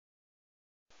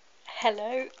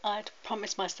Hello, I'd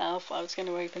promised myself I was going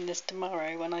to open this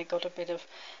tomorrow when I got a bit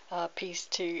of peace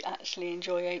to actually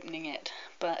enjoy opening it,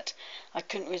 but I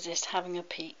couldn't resist having a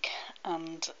peek,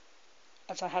 and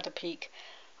as I had a peek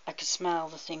I could smell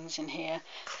the things in here,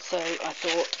 so I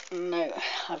thought, no,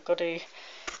 I've got to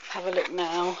have a look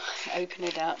now, open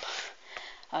it up.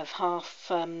 I've half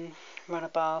run a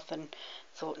bath and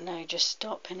thought, no, just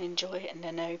stop and enjoy it and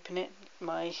then open it.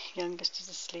 My youngest is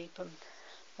asleep and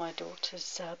my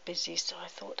daughter's busy, so I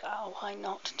thought, oh, why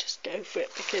not just go for it,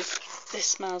 because this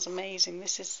smells amazing.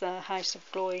 This is the House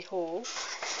of Gloi haul,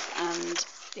 and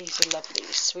these are lovely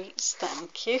sweets.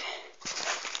 Thank you.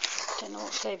 Don't know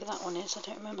what flavour that one is. I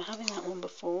don't remember having that one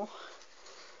before.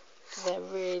 They're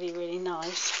really, really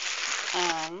nice.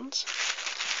 And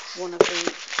one of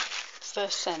the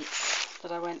first scents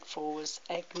that I went for was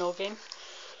eggnoggin.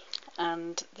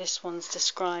 And this one's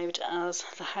described as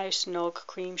the house nog,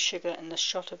 cream, sugar and a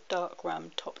shot of dark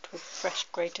rum topped with fresh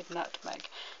grated nutmeg.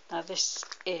 Now this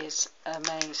is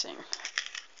amazing.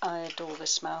 I adore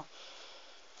this smell.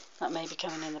 That may be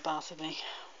coming in the bath with me.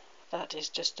 That is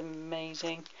just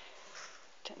amazing.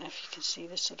 Don't know if you can see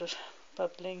this sort of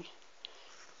bubbling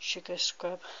sugar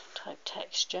scrub type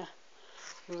texture.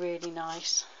 Really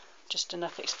nice. Just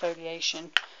enough exfoliation.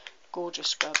 Gorgeous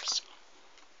scrubs.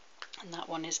 And that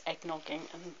one is eggnogging,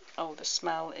 and oh, the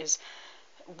smell is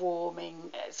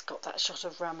warming. It's got that shot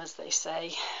of rum, as they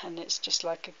say, and it's just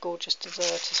like a gorgeous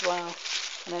dessert as well.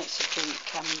 I know it's a drink,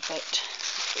 but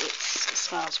it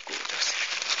smells gorgeous.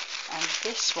 And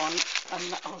this one,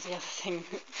 and oh, the other thing,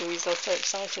 the reason I was so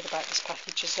excited about this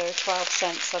package is there are 12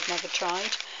 scents I've never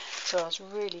tried, so I was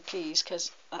really pleased,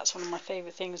 because that's one of my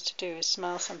favourite things to do, is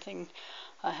smell something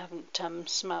I haven't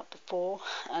smelt before.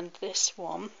 And this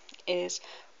one is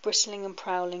bristling and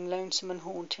prowling, lonesome and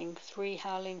haunting, 3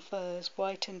 howling firs,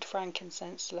 whitened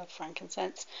frankincense, love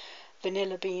frankincense,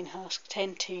 vanilla bean husk,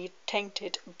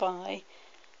 tainted by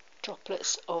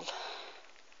droplets of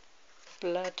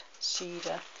blood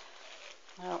cedar.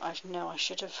 Now I know I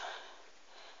should have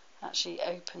actually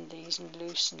opened these and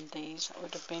loosened these. That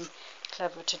would have been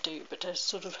clever to do, but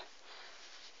sort of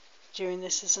doing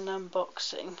this as an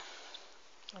unboxing,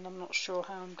 and I'm not sure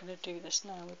how I'm going to do this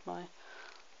now with my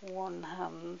one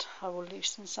hand. I will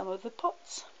loosen some of the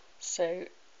pots. So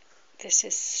this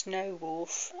is Snow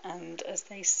Wolf, and as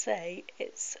they say,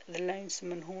 it's the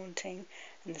lonesome and haunting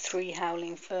and the 3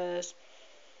 howling firs.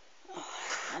 Oh,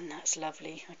 and that's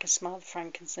lovely. I can smell the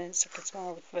frankincense, I can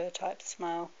smell the fir type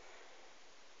smell.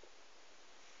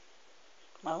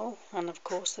 Oh, and of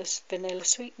course this vanilla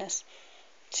sweetness.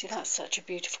 See, that's such a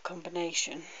beautiful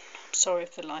combination. I'm sorry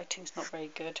if the lighting's not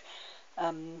very good,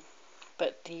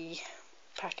 but the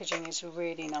packaging is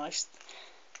really nice,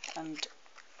 and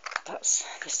that's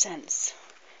the scents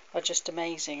are just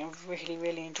amazing. I've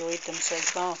really enjoyed them so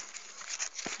far.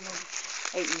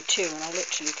 I've opened 2 and I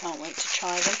literally can't wait to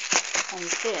try them. And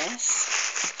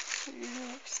this,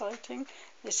 exciting,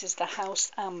 this is the House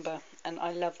Amber, and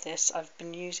I love this. I've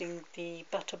been using the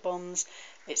butter bombs.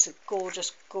 It's a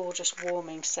gorgeous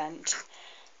warming scent,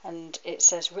 and it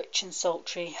says rich and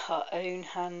sultry, our own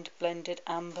hand blended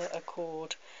amber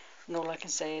accord. And all I can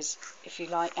say is, if you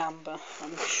like amber,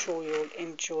 I'm sure you'll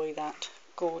enjoy that.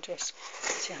 Gorgeous.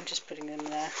 See, I'm just putting them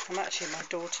there. I'm actually in my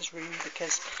daughter's room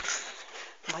because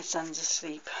my son's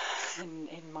asleep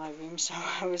in my room, so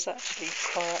I was actually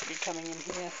quietly coming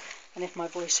in here. And if my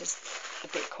voice is a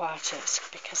bit quieter, it's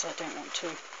because I don't want to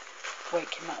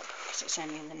wake him up, because it's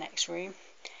only in the next room.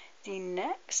 The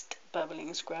next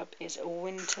bubbling scrub is a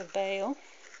Winter Veil,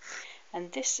 and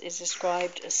this is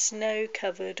described as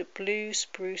snow-covered blue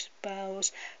spruce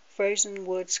boughs, frozen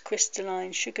woods,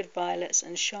 crystalline sugared violets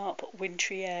and sharp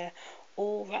wintry air,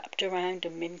 all wrapped around a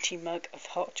minty mug of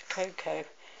hot cocoa.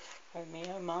 Oh me,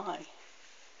 oh my.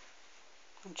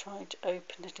 I'm trying to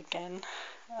open it again,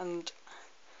 and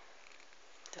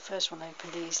the first one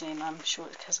opened easily, and I'm sure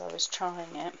it's because I was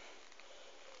trying it.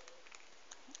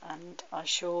 And I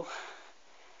shall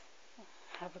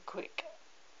have a quick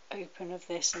open of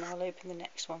this, and I'll open the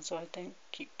next one so I don't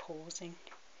keep pausing.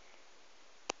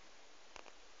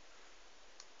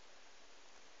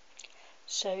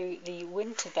 So the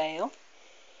Winter Veil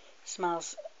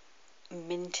smells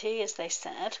minty, as they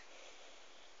said.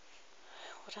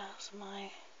 What else am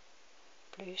I?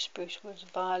 Blue spruce woods,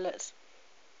 violets.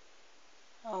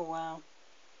 Oh wow.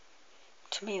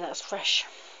 To me that's fresh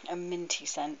and minty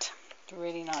scent. It's a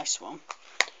really nice one.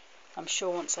 I'm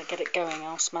sure once I get it going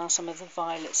I'll smell some of the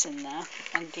violets in there.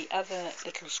 And the other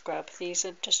little scrub, these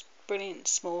are just brilliant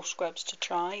small scrubs to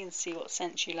try and see what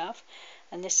scents you love.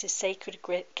 and this is Sacred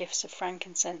Gifts of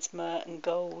Frankincense, Myrrh and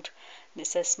Gold, and it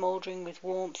says smouldering with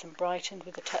warmth and brightened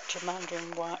with a touch of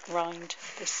mandarin rind.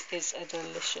 This is a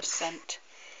delicious scent.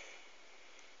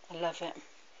 I love it.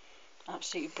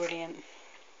 Absolutely brilliant.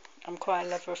 I'm quite a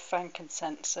lover of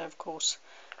frankincense, so of course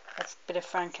a bit of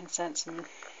frankincense and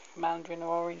mandarin or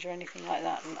orange or anything like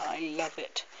that, and I love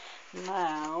it.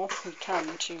 Now we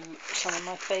come to some of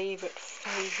my favourite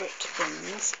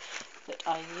things that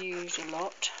I use a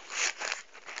lot.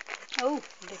 Oh,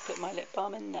 they put my lip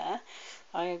balm in there.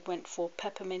 I went for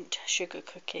peppermint sugar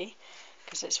cookie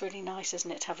because it's really nice,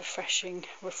 isn't it, to have a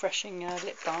refreshing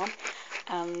lip balm.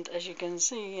 And as you can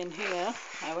see in here,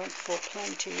 I went for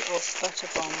plenty of butter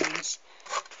bombs,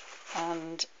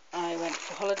 and I went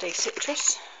for Holiday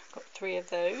Citrus. Got 3 of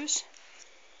those,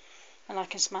 and I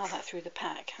can smell that through the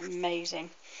pack.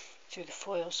 Amazing. Through the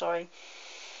foil, sorry.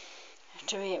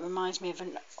 To me it reminds me of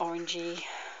an orangey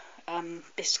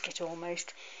biscuit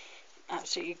almost.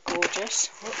 Absolutely gorgeous.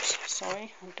 Whoops,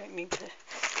 sorry, I don't mean to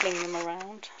fling them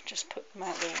around, just put them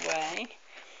out of the way.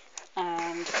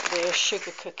 And the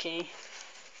sugar cookie,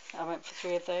 I went for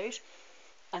 3 of those,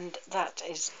 and that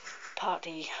is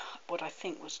partly what I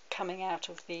think was coming out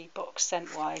of the box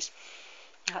scent wise.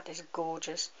 That is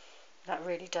gorgeous. That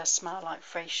really does smell like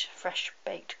fresh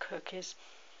baked cookies,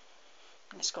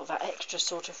 and it's got that extra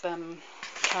sort of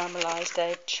caramelised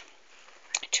edge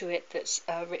to it that's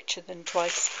richer than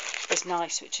twice as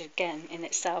nice, which again in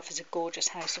itself is a gorgeous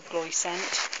House of Gloi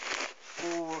scent.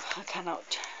 Oh, I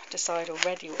cannot decide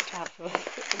already what to have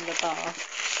in the bath.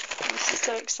 This is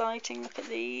so exciting. Look at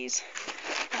these.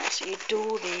 I absolutely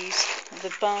adore these.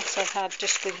 The baths I've had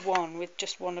just with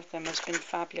one of them has been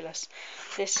fabulous.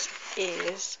 This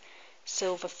is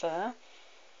Silver Fir.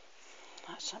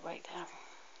 That's that right there.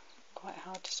 Quite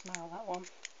hard to smell that one.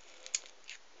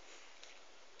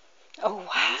 Oh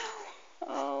wow!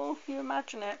 Oh, you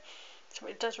imagine it. So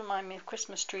it does remind me of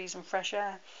Christmas trees and fresh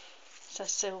air. It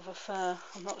says Silver Fir.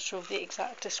 I'm not sure of the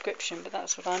exact description, but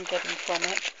that's what I'm getting from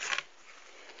it.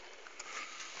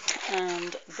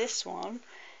 And this one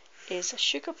is a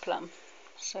Sugar Plum.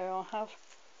 So I'll have.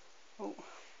 Oh,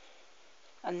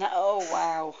 and that. Oh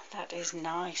wow, that is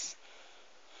nice.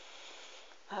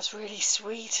 That's really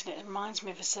sweet, and it reminds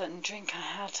me of a certain drink I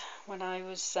had when I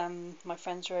was. My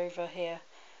friends were over here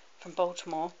from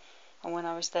Baltimore, and when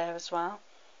I was there as well.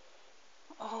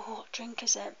 Oh, what drink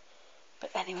is it?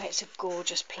 But anyway, it's a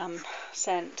gorgeous plum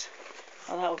scent.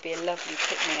 Oh, that would be a lovely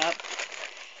pick-me-up.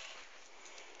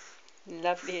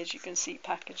 Lovely, as you can see,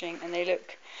 packaging, and they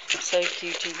look so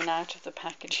cute even out of the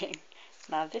packaging.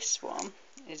 Now this one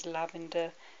is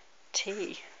lavender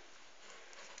tea.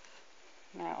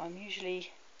 Now I'm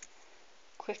usually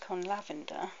quick on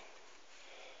lavender,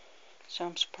 so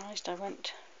I'm surprised I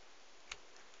went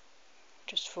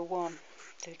just for one,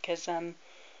 because I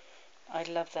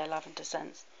love their lavender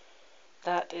scents.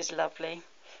 That is lovely.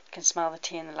 You can smell the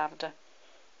tea and the lavender.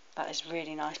 That is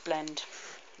really nice blend.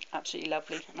 Absolutely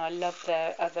lovely. And I love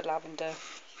their other lavender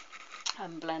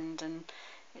blend, and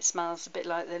it smells a bit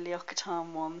like the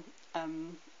L'Occitane one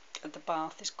at the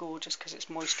bath. Is gorgeous because it's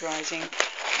moisturising,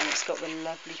 and it's got the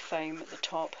lovely foam at the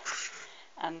top.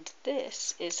 And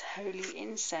this is Holy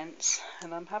Incense,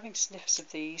 and I'm having sniffs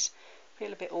of these. I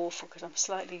feel a bit awful because I'm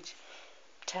slightly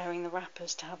tearing the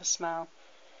wrappers to have a smell.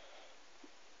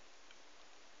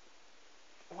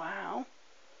 Wow.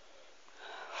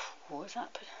 What was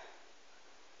that?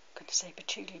 I'm going to say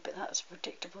patchouli, but that's a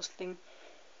ridiculous thing.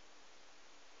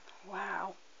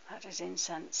 Wow, that is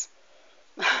incense.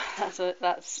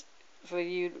 That's for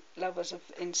you lovers of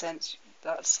incense.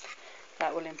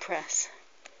 That will impress.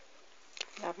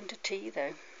 Lavender tea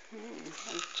though.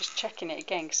 I'm just checking it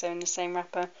again because they're in the same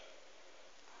wrapper.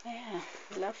 Yeah,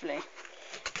 lovely.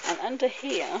 And under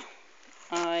here,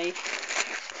 I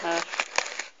have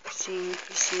seen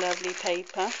this lovely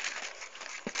paper,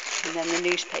 and then the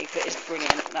newspaper is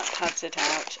brilliant. That pads it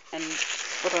out. And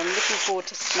what I'm looking forward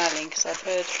to smelling, because I've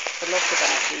heard a lot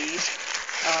about these,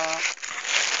 are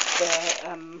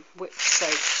their whipped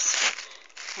soaps.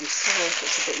 I'm sorry if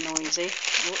it's a bit noisy.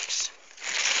 Whoops.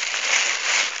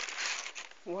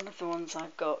 One of the ones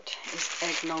I've got is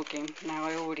eggnoggin. Now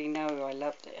I already know I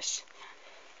love this,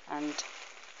 and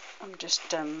I'm just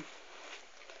so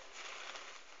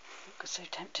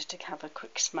tempted to have a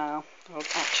quick smell. I'll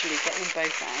actually get them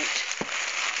both out.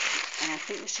 And I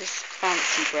think this is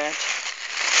Fancy Bread.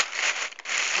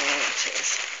 There it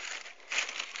is.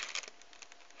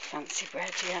 Fancy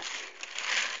Bread, yeah.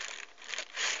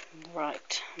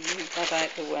 Right, move that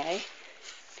out the way.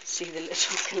 You can see the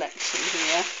little collection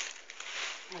here.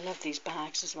 I love these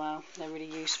bags as well. They're really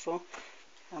useful.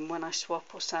 And when I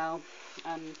swap or sell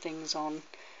things on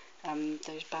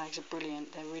Those bags are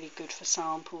brilliant. They're really good for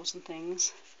samples and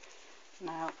things.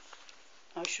 Now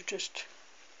I should just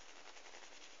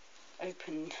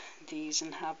open these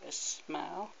and have a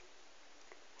smell.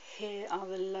 Here are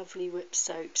the lovely whipped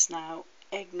soaps. Now,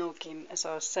 eggnoggin, as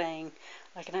I was saying,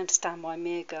 I can understand why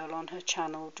Mia Girl on her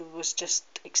channel was just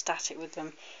ecstatic with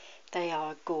them. They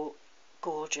are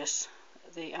gorgeous.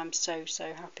 I'm so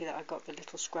happy that I got the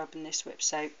little scrub in this whip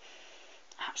soap.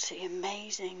 Absolutely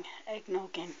amazing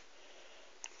eggnoggin.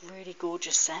 Really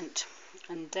gorgeous scent.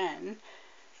 And then,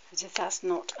 as if that's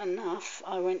not enough,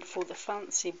 I went for the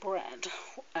fancy bread,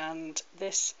 and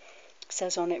this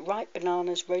says on it ripe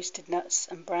bananas, roasted nuts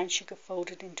and brown sugar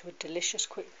folded into a delicious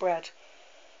quick bread.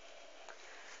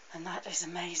 And that is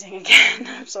amazing again.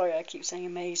 I'm sorry I keep saying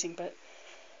amazing, but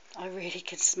I really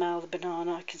can smell the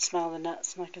banana, I can smell the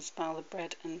nuts, and I can smell the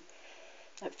bread. And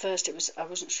at first I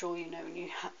wasn't sure, you know, when you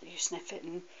sniff it,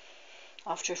 and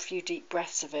after a few deep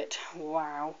breaths of it,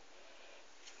 wow.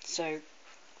 So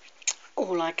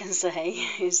all I can say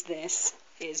is this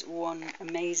is one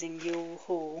amazing Yule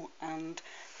haul, and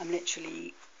I'm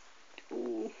literally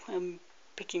I'm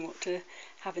picking what to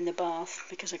have in the bath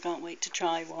because I can't wait to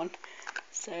try one.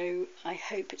 So I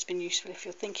hope it's been useful if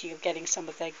you're thinking of getting some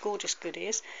of their gorgeous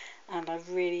goodies, and I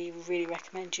really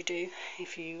recommend you do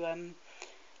if you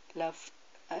love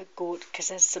because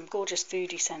there's some gorgeous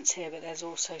foodie scents here, but there's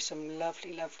also some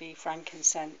lovely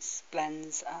frankincense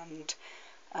blends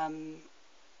and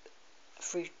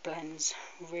fruit blends.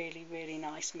 Really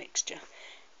nice mixture.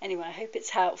 Anyway, I hope it's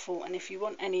helpful, and if you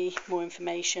want any more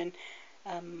information,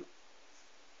 I'm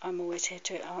always here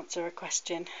to answer a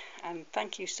question. And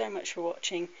thank you so much for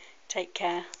watching. Take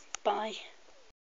care. Bye.